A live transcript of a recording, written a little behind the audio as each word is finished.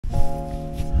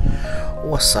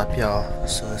What's up, y'all?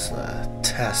 So it's a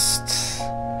test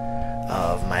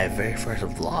of my very first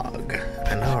vlog.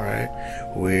 I know, right?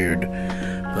 Weird.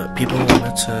 But people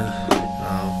wanted to,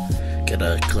 get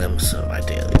a glimpse of my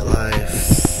daily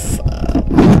life.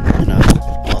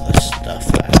 All the stuff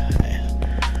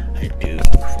I do,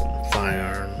 from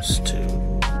firearms to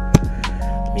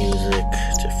music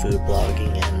to food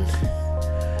blogging, and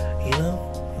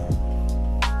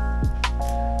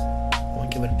I'll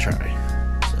give it a try.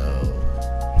 So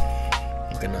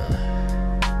I'm gonna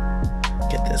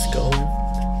get this going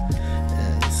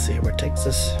and see where it takes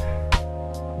us.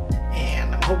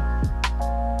 And I'm home.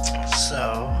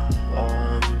 So,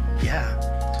 yeah.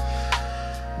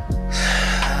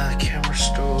 The camera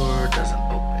store doesn't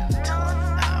open until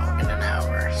in an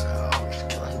hour, so I'm just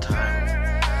killing time.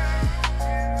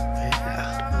 Yeah.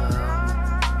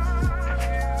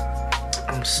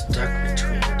 I'm stuck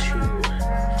between two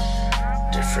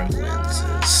different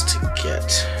lenses to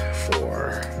get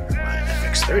for my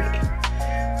FX30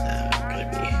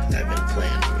 that I've been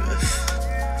playing with.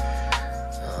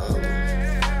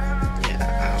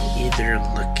 I'm either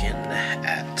looking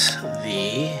at the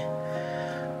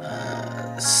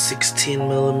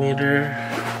 16mm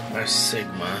by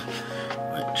Sigma,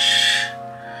 which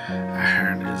I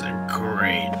heard is a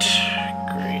great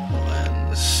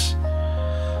lens.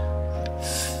 Let's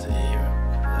see,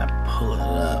 I pull it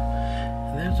up.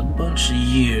 There's a bunch of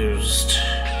used.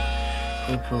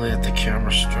 Hopefully at the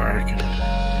camera store I can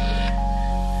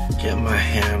get my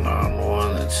hand on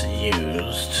one that's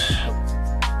used.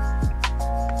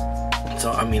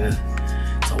 So I mean, it's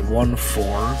a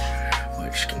 1.4,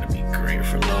 which is gonna be great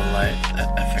for low light.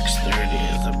 That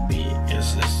FX30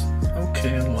 is this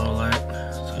okay in low light.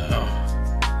 So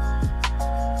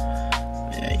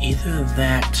yeah, either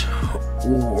that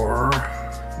or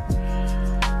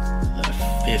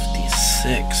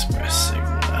 56 by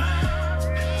Sigma.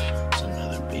 It's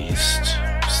another beast.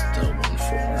 Still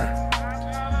 1.4.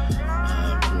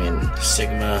 I mean,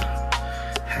 Sigma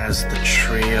has the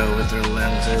trio with their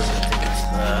lenses. I think it's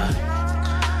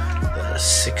the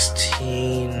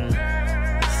 16,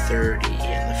 the 30,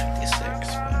 and the 56.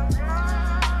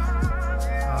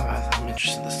 But I'm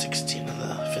interested in the 16 and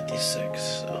the 56,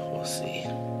 so we'll see.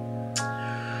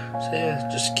 So yeah,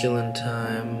 just killing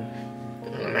time.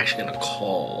 I'm actually gonna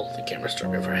call the camera store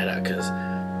before I head out, because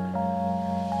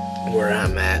where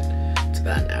I'm at, it's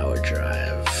about an hour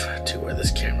drive to where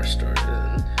this camera store is.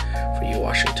 And for you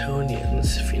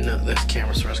Washingtonians, if you know, this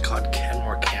camera store is called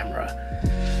Kenmore Camera.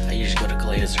 I usually go to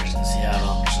Glazers in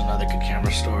Seattle, which is another good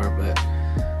camera store, but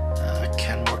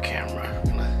Kenmore Camera,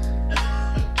 I'm gonna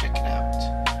check it out.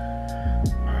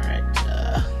 Alright,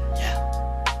 yeah.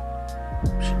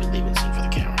 Should be leaving soon for the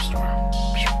camera store.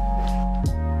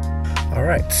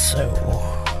 Alright, so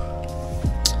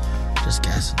just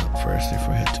gassing up first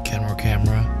before I head to Kenmore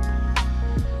Camera.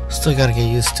 Still gotta get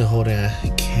used to holding a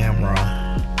camera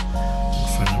in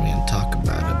front of me and talk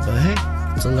about it, but hey,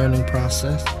 it's a learning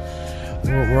process.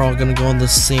 We're all gonna go on the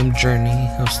same journey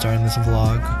of starting this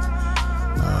vlog,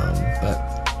 but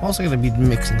I'm also gonna be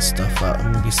mixing stuff up.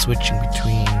 I'm gonna be switching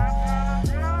between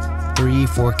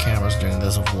 3-4 cameras during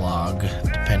this vlog,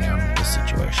 depending on the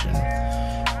situation.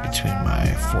 Between my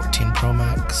 14 Pro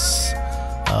Max,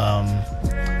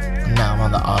 now I'm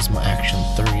on the Osmo Action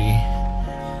 3,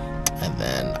 and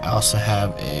then I also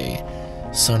have a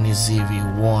Sony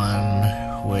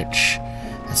ZV-1, which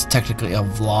is technically a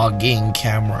vlogging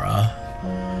camera,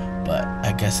 but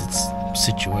I guess it's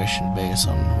situation based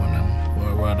on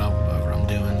whatever I'm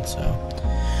doing. So,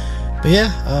 but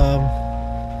yeah,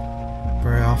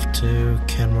 we're off to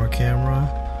Kenmore Camera.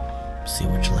 See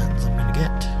which lens I'm gonna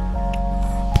get.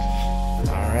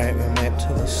 Alright, we made it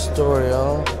to the store,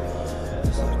 y'all.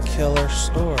 It's a killer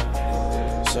store.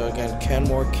 So again,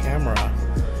 Kenmore Camera.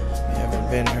 If you haven't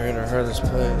been here or heard of this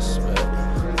place, but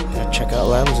gotta check out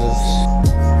lenses.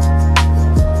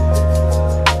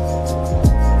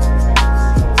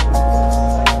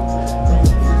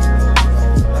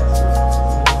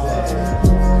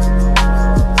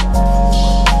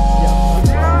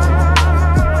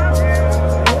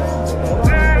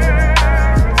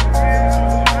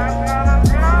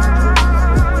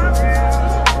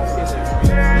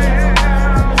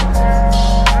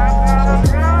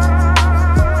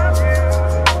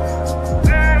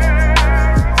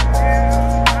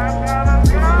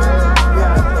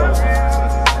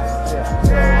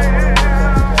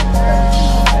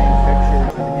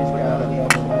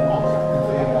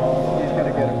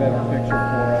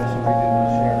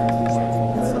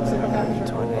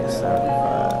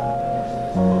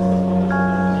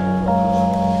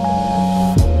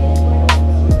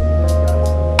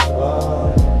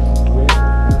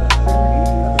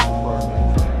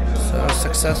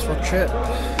 successful trip.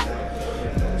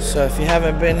 So if you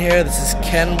haven't been here, this is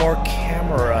Kenmore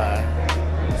Camera.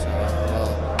 So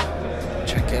we'll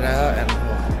check it out, and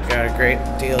we got a great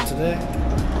deal today.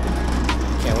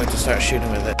 Can't wait to start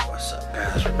shooting with it. What's up,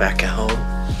 guys? We're back at home.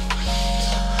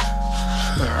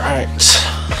 Alright,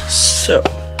 so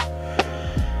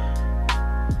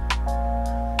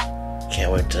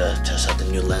can't wait to test out the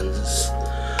new lenses.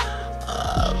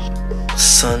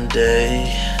 Sunday,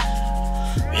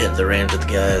 we hit the range with the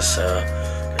guys, so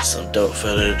got some dope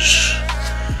footage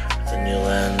with the new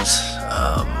lens.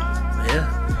 Yeah.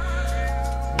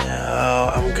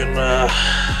 Now I'm gonna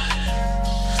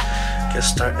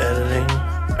start editing.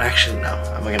 Actually, no,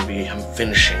 I'm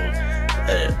finishing the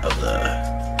edit of the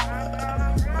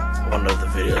one of the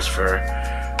videos for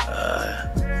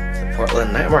the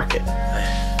Portland night market.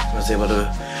 I was able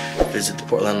to visit the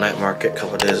Portland night market a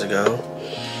couple of days ago.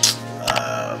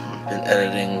 Been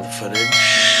editing the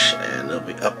footage, and it'll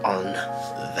be up on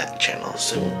that channel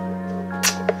soon.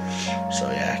 So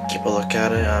yeah, keep a look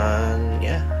at it.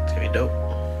 Yeah, it's gonna be dope.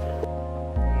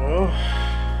 Well,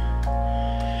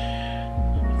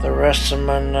 the rest of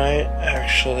my night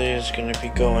actually is gonna be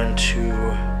going to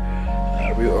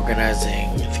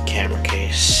reorganizing the camera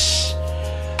case.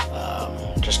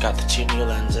 Just got the 2 new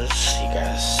lenses you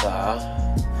guys saw.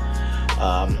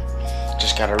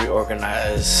 Just gotta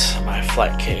reorganize my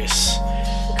flight case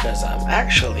because I'm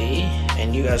actually,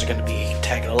 and you guys are gonna be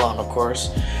tagging along, of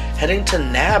course, heading to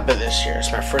NAB this year.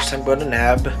 It's my first time going to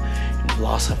NAB in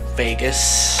Las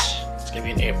Vegas. It's gonna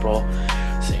be in April,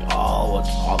 seeing all the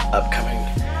upcoming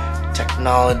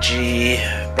technology,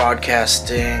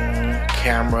 broadcasting,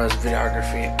 cameras,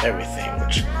 videography, everything,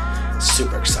 which I'm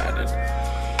super excited.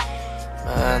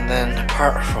 And then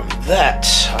apart from that,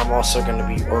 I'm also going to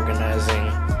be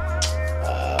organizing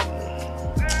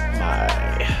my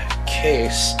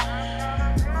case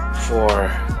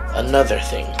for another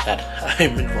thing that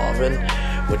I'm involved in,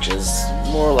 which is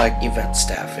more like event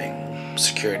staffing,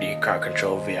 security, crowd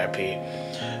control, VIP.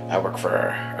 I work for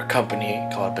a company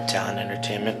called Battalion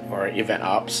Entertainment, or Event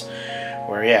Ops,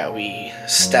 where yeah, we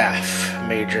staff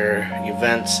major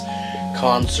events,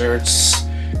 concerts,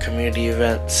 community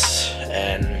events,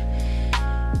 and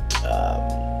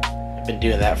I've been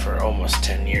doing that for almost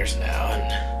 10 years now,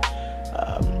 and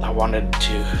I wanted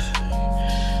to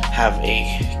have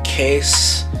a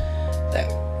case that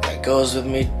goes with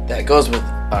me, that goes with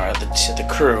the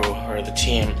crew or the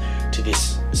team to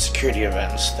these security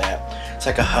events. That it's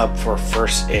like a hub for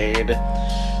first aid,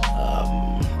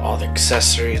 all the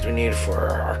accessories we need for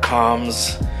our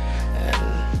comms,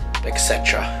 and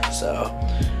etc. So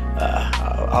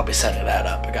I'll be setting that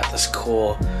up. I got this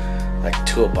cool like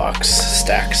toolbox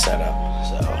stack set up.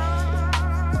 So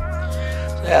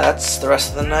yeah, that's the rest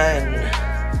of the night,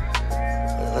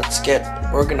 and let's get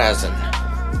organizing.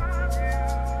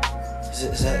 Is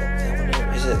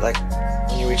it like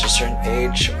when you reach a certain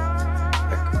age,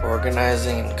 like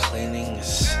organizing and cleaning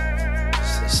is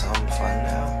this sound fun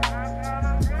now?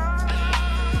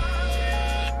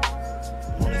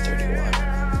 Only 31.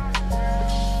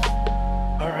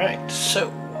 Alright, so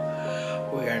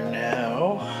we are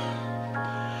now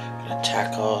gonna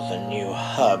tackle the new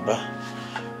hub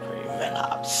for Event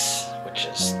Ops, which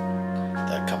is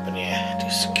the company I do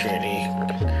security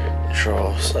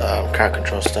controls, crowd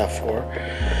control stuff for.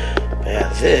 But yeah,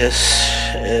 this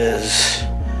is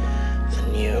the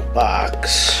new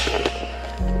box.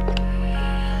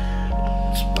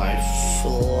 It's by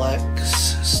Flex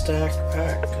Stack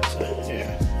Pack.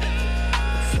 Yeah,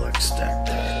 Flex Stack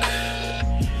Pack.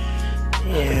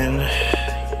 And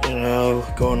you know,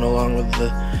 going along with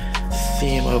the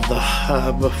theme of the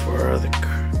hub for the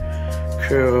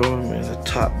crew, I mean, the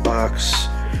top box,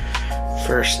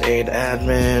 first aid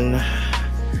admin.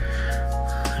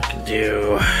 I can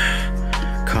do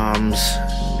comms,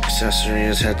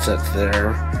 accessories, headsets there,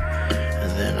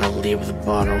 and then I'll leave the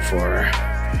bottom for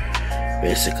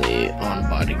basically on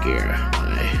body gear,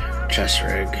 my chest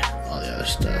rig, all the other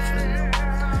stuff, and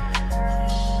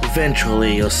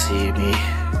eventually you'll see me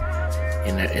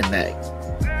in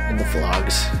the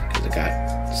vlogs, because I got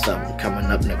something coming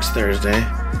up next Thursday.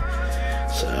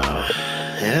 So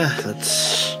yeah,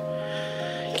 let's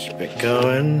keep it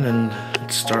going and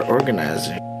let's start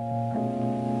organizing.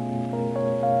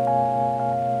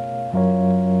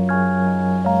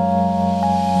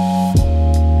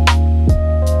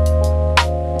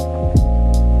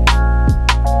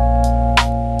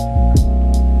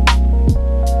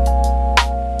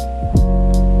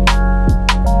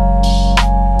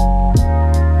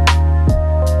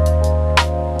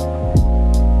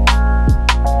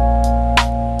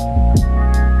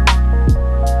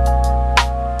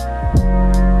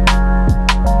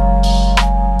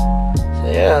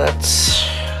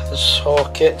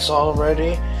 kits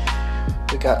already.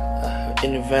 We got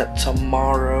an event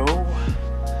tomorrow.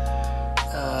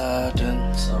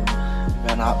 Doing some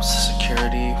event ops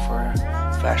security for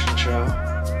a fashion show.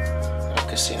 Got a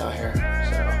casino here,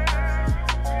 so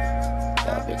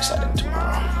that'll be exciting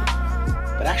tomorrow.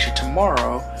 But actually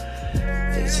tomorrow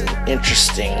is an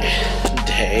interesting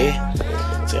day.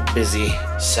 It's a busy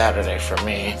Saturday for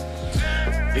me.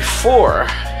 Before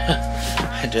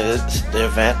I do the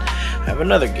event, I have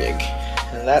another gig,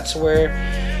 and that's where,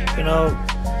 you know,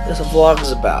 this vlog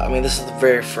is about. I mean, this is the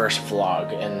very first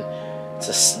vlog, and it's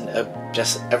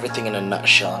just everything in a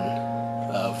nutshell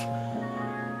of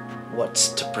what's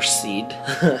to proceed.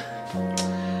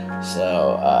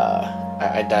 So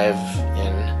I dive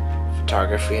in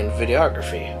photography and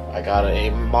videography. I got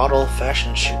a model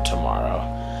fashion shoot tomorrow,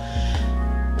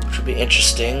 which will be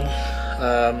interesting.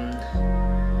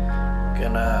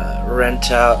 Gonna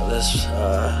rent out this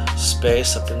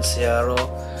space up in Seattle,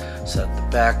 set the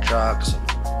backdrop,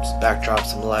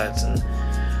 some lights, and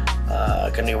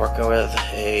gonna be working with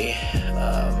a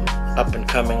up and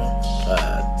coming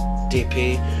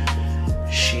DP.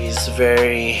 She's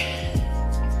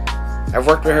I've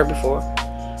worked with her before,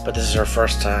 but this is her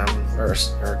first time, or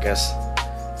I guess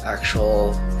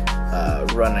actual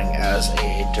running as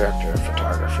a director of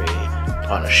photography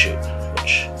on a shoot,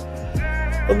 which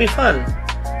will be fun.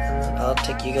 And I'll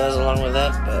take you guys along with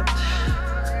that, but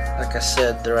like I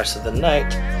said, the rest of the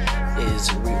night is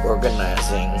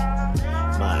reorganizing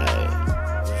my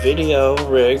video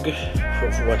rig,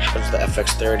 which was the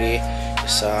FX30. You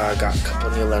saw I got a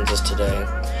couple new lenses today,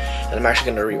 and I'm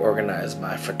actually going to reorganize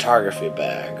my photography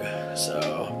bag.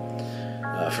 So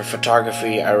for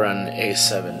photography, I run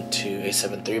A7 to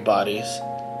A7 III bodies,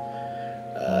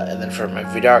 and then for my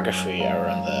videography, I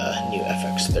run the new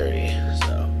FX30.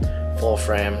 So full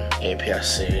frame,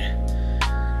 APS-C.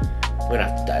 We don't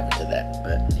have to dive into that,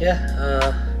 but yeah,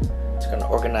 just gonna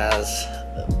organize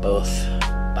both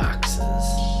boxes,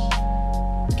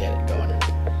 get it going.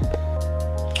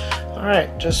 Alright,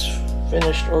 just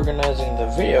finished organizing the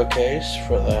video case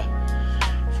for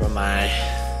my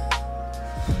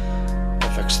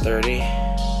FX30,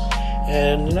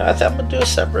 and you know, I thought I'm gonna do a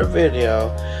separate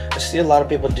video. I see a lot of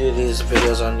people do these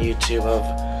videos on YouTube of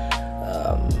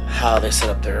how they set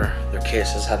up their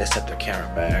cases, how they set their camera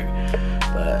bag,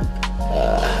 but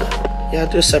yeah,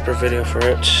 I'll do a separate video for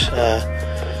it.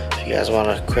 If you guys want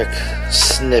a quick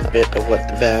snippet of what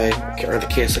the bag or the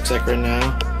case looks like right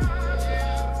now.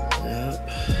 Yep.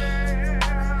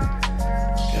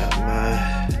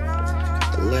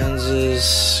 Got the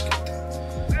lenses, got the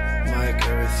mic,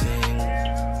 everything,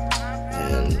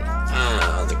 and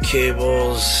the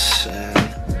cables, and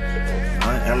I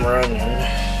am running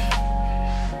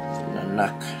the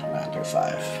NUC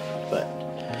 935. But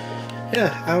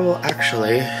yeah, I will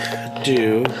actually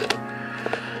do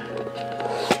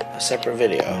a separate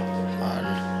video on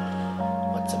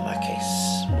what's in my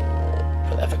case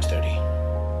for the FX30.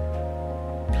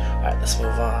 Alright, let's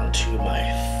move on to my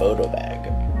photo bag.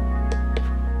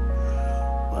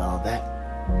 Well,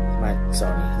 my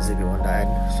Sony ZV-1 died,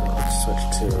 so let's switch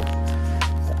to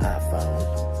the iPhone.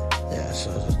 Yeah, so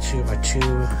my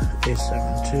two A7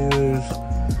 IIs,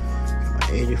 got my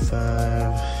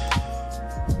 85.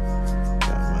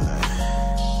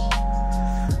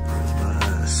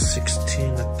 My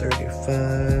 16 to 35,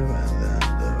 and then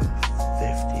the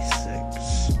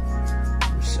 56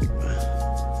 from Sigma.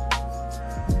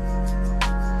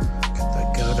 Got the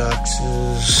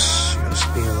Godoxes,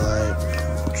 USB light,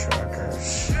 chargers.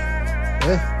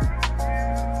 Okay.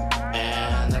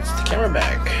 And that's the camera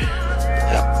bag.